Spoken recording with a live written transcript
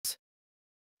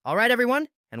All right, everyone,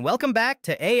 and welcome back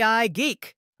to AI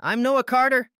Geek. I'm Noah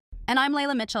Carter. And I'm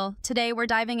Layla Mitchell. Today, we're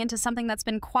diving into something that's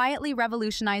been quietly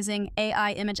revolutionizing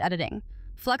AI image editing,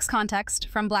 Flux Kontext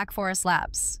from Black Forest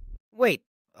Labs. Wait,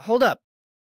 hold up.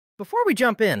 Before we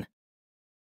jump in,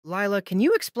 Lila, can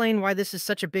you explain why this is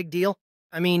such a big deal?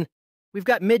 I mean, we've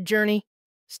got Midjourney,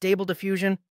 Stable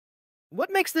Diffusion.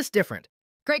 What makes this different?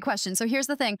 Great question. So here's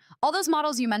the thing. All those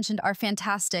models you mentioned are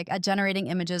fantastic at generating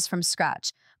images from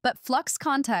scratch. But Flux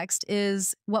Kontext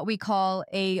is what we call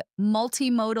a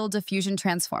multimodal diffusion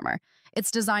transformer. It's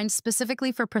designed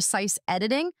specifically for precise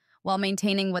editing while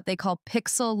maintaining what they call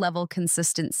pixel-level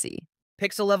consistency.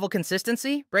 Pixel-level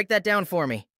consistency? Break that down for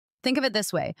me. Think of it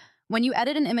this way. When you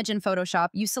edit an image in Photoshop,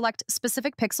 you select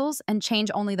specific pixels and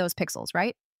change only those pixels,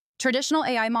 right? Traditional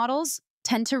AI models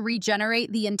tend to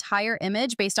regenerate the entire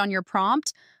image based on your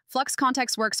prompt. Flux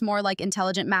Kontext works more like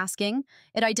intelligent masking.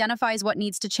 It identifies what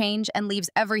needs to change and leaves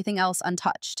everything else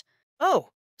untouched. Oh,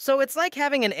 so it's like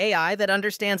having an AI that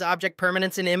understands object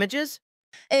permanence in images?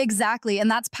 Exactly,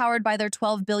 and that's powered by their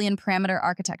 12 billion parameter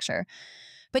architecture.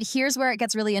 But here's where it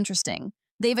gets really interesting.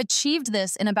 They've achieved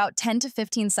this in about 10 to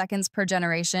 15 seconds per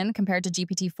generation compared to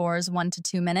GPT-4's 1 to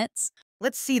 2 minutes.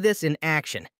 Let's see this in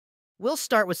action. We'll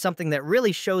start with something that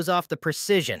really shows off the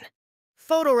precision.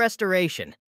 Photo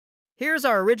restoration. Here's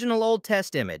our original old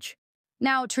test image.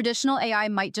 Now, traditional AI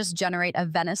might just generate a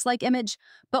Venice-like image,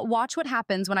 but watch what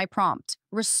happens when I prompt,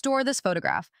 restore this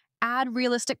photograph, add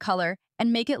realistic color,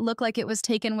 and make it look like it was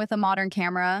taken with a modern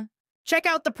camera. Check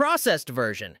out the processed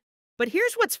version. But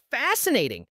here's what's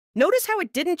fascinating. Notice how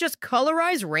it didn't just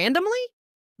colorize randomly?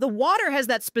 The water has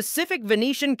that specific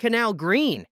Venetian canal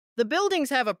green. The buildings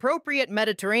have appropriate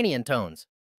Mediterranean tones.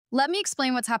 Let me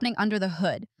explain what's happening under the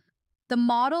hood. The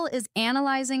model is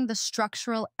analyzing the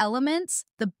structural elements,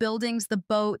 the buildings, the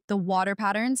boat, the water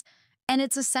patterns, and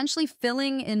it's essentially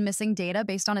filling in missing data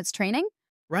based on its training.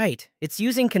 Right, it's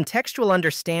using contextual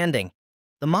understanding.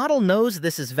 The model knows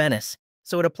this is Venice,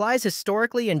 so it applies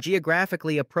historically and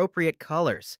geographically appropriate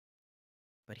colors.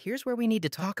 But here's where we need to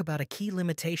talk about a key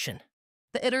limitation.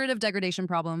 The iterative degradation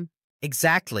problem.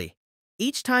 Exactly.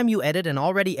 Each time you edit an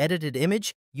already edited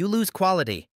image, you lose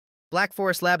quality. Black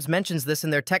Forest Labs mentions this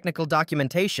in their technical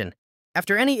documentation.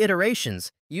 After any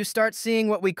iterations, you start seeing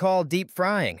what we call deep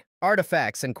frying,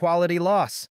 artifacts, and quality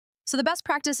loss. So the best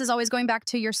practice is always going back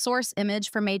to your source image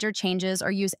for major changes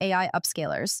or use AI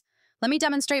upscalers. Let me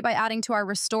demonstrate by adding to our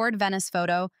restored Venice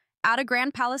photo, add a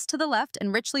grand palace to the left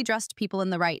and richly dressed people in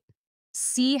the right.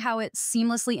 See how it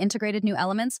seamlessly integrated new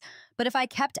elements? But if I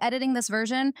kept editing this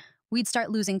version, we'd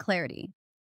start losing clarity.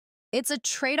 It's a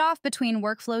trade-off between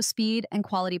workflow speed and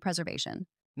quality preservation.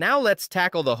 Now let's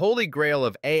tackle the holy grail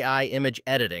of AI image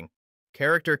editing,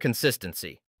 character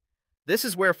consistency. This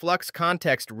is where Flux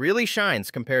Kontext really shines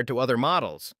compared to other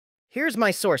models. Here's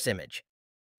my source image.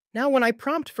 Now when I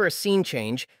prompt for a scene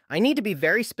change, I need to be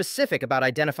very specific about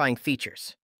identifying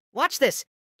features. Watch this!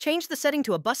 Change the setting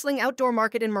to a bustling outdoor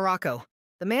market in Morocco.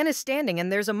 The man is standing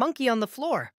and there's a monkey on the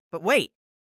floor. But wait,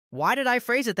 why did I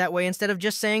phrase it that way instead of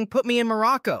just saying, put me in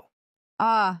Morocco?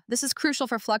 This is crucial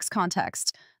for Flux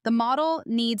Kontext. The model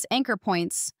needs anchor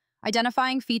points,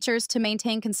 identifying features to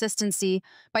maintain consistency.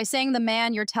 By saying the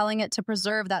man, you're telling it to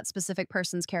preserve that specific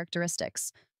person's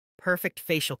characteristics. Perfect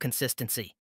facial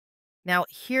consistency. Now,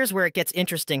 here's where it gets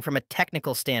interesting from a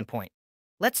technical standpoint.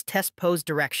 Let's test pose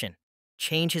direction.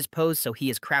 Change his pose so he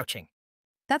is crouching.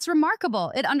 That's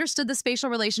remarkable. It understood the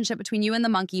spatial relationship between you and the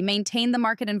monkey, maintained the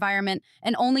market environment,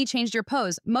 and only changed your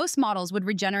pose. Most models would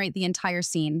regenerate the entire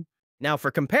scene. Now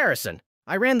for comparison,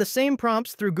 I ran the same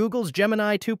prompts through Google's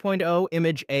Gemini 2.0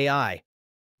 Image AI.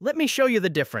 Let me show you the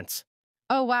difference.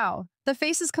 Oh, wow. The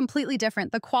face is completely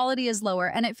different. The quality is lower,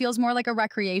 and it feels more like a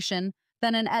recreation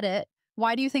than an edit.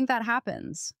 Why do you think that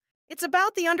happens? It's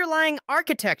about the underlying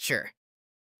architecture.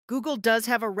 Google does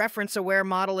have a reference-aware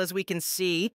model, as we can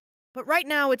see, but right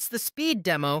now it's the speed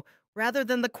demo rather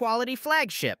than the quality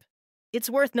flagship. It's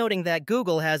worth noting that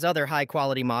Google has other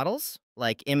high-quality models,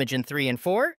 like Imagen 3 and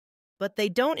 4, but they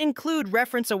don't include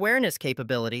reference awareness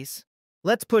capabilities.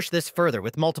 Let's push this further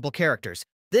with multiple characters.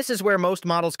 This is where most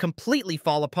models completely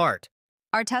fall apart.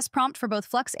 Our test prompt for both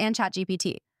Flux and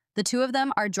ChatGPT. The two of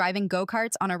them are driving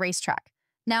go-karts on a racetrack.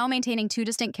 Now maintaining two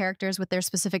distinct characters with their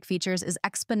specific features is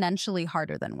exponentially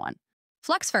harder than one.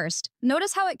 Flux first.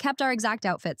 Notice how it kept our exact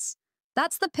outfits.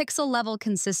 That's the pixel-level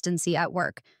consistency at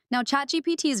work. Now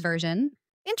ChatGPT's version.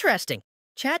 Interesting.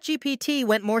 ChatGPT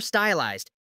went more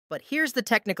stylized. But here's the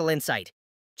technical insight.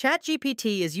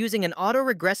 ChatGPT is using an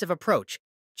autoregressive approach,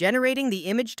 generating the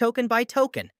image token by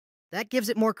token. That gives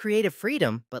it more creative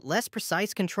freedom, but less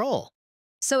precise control.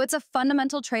 So it's a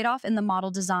fundamental trade-off in the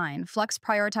model design. Flux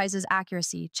prioritizes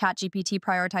accuracy, ChatGPT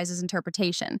prioritizes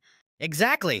interpretation.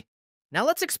 Exactly. Now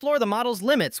let's explore the model's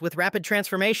limits with rapid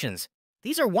transformations.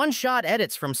 These are one-shot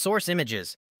edits from source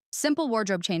images. Simple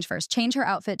wardrobe change first. Change her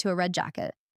outfit to a red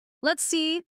jacket. Let's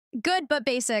see. Good but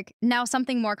basic. Now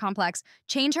something more complex.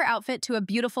 Change her outfit to a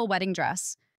beautiful wedding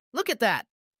dress. Look at that.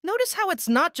 Notice how it's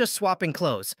not just swapping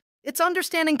clothes. It's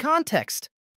understanding context.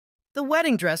 The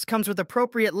wedding dress comes with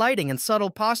appropriate lighting and subtle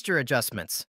posture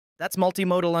adjustments. That's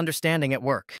multimodal understanding at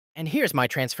work. And here's my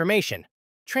transformation.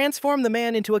 Transform the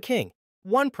man into a king.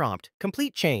 One prompt,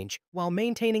 complete change, while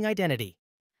maintaining identity.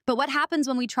 But what happens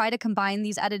when we try to combine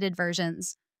these edited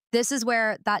versions? This is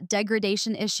where that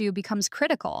degradation issue becomes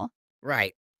critical.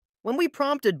 Right. When we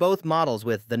prompted both models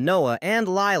with the Noah and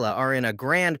Lila are in a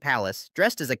grand palace,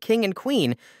 dressed as a king and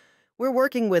queen, we're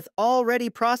working with already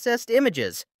processed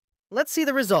images. Let's see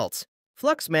the results.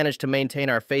 Flux managed to maintain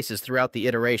our faces throughout the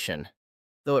iteration,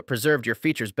 though it preserved your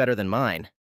features better than mine.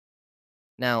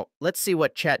 Now, let's see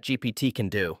what ChatGPT can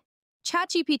do.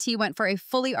 ChatGPT went for a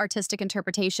fully artistic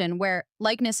interpretation where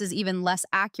likeness is even less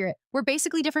accurate. We're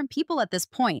basically different people at this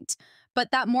point, but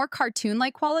that more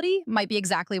cartoon-like quality might be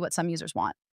exactly what some users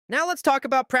want. Now let's talk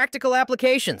about practical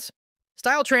applications.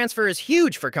 Style transfer is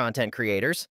huge for content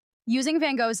creators. Using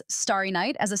Van Gogh's Starry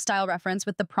Night as a style reference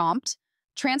with the prompt,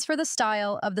 transfer the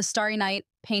style of the Starry Night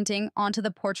painting onto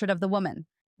the portrait of the woman.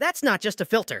 That's not just a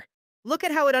filter. Look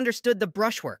at how it understood the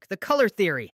brushwork, the color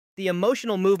theory, the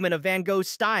emotional movement of Van Gogh's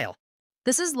style.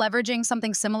 This is leveraging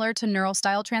something similar to neural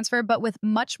style transfer, but with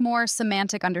much more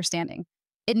semantic understanding.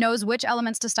 It knows which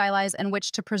elements to stylize and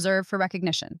which to preserve for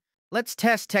recognition. Let's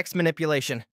test text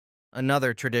manipulation.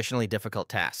 Another traditionally difficult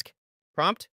task.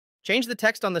 Prompt, change the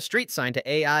text on the street sign to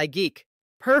AI Geek.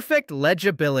 Perfect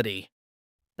legibility.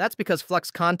 That's because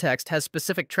Flux Kontext has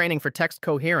specific training for text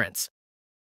coherence.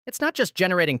 It's not just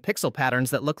generating pixel patterns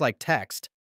that look like text.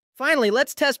 Finally,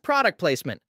 let's test product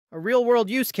placement, a real-world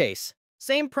use case.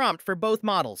 Same prompt for both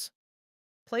models.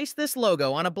 Place this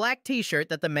logo on a black t-shirt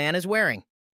that the man is wearing.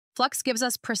 Flux gives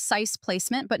us precise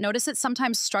placement, but notice it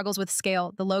sometimes struggles with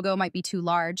scale. The logo might be too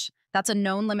large. That's a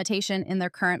known limitation in their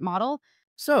current model.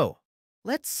 So,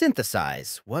 let's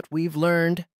synthesize what we've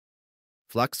learned.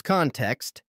 Flux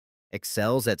Kontext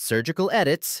excels at surgical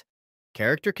edits,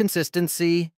 character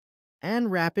consistency,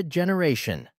 and rapid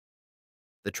generation.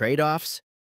 The trade-offs?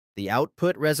 The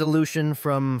output resolution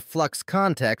from Flux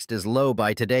Kontext is low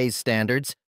by today's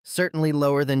standards, certainly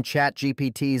lower than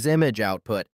ChatGPT's image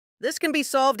output. This can be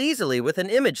solved easily with an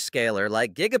image scaler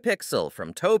like Gigapixel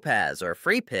from Topaz or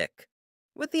FreePic,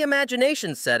 with the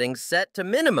imagination settings set to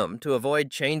minimum to avoid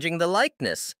changing the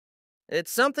likeness.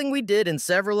 It's something we did in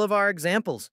several of our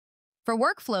examples. For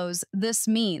workflows, this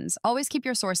means always keep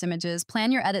your source images,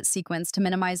 plan your edit sequence to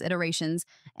minimize iterations,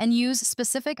 and use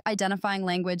specific identifying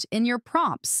language in your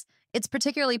prompts. It's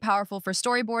particularly powerful for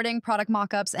storyboarding, product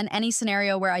mockups, and any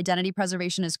scenario where identity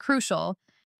preservation is crucial.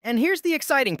 And here's the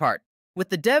exciting part. With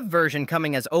the dev version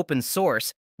coming as open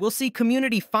source, we'll see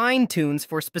community fine-tunes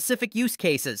for specific use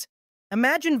cases.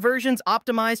 Imagine versions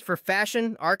optimized for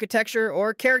fashion, architecture,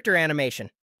 or character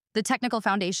animation. The technical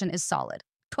foundation is solid.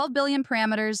 12 billion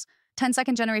parameters,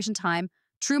 10-second generation time,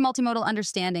 true multimodal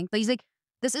understanding.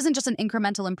 This isn't just an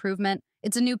incremental improvement.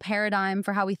 It's a new paradigm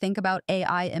for how we think about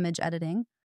AI image editing.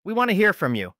 We want to hear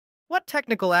from you. What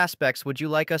technical aspects would you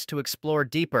like us to explore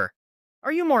deeper?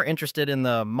 Are you more interested in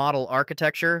the model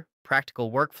architecture,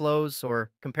 practical workflows,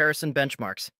 or comparison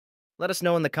benchmarks? Let us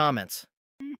know in the comments.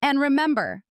 And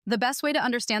remember, the best way to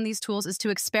understand these tools is to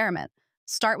experiment.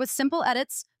 Start with simple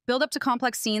edits, build up to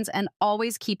complex scenes, and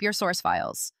always keep your source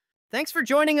files. Thanks for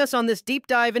joining us on this deep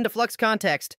dive into Flux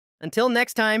Kontext. Until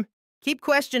next time, keep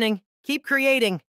questioning, keep creating,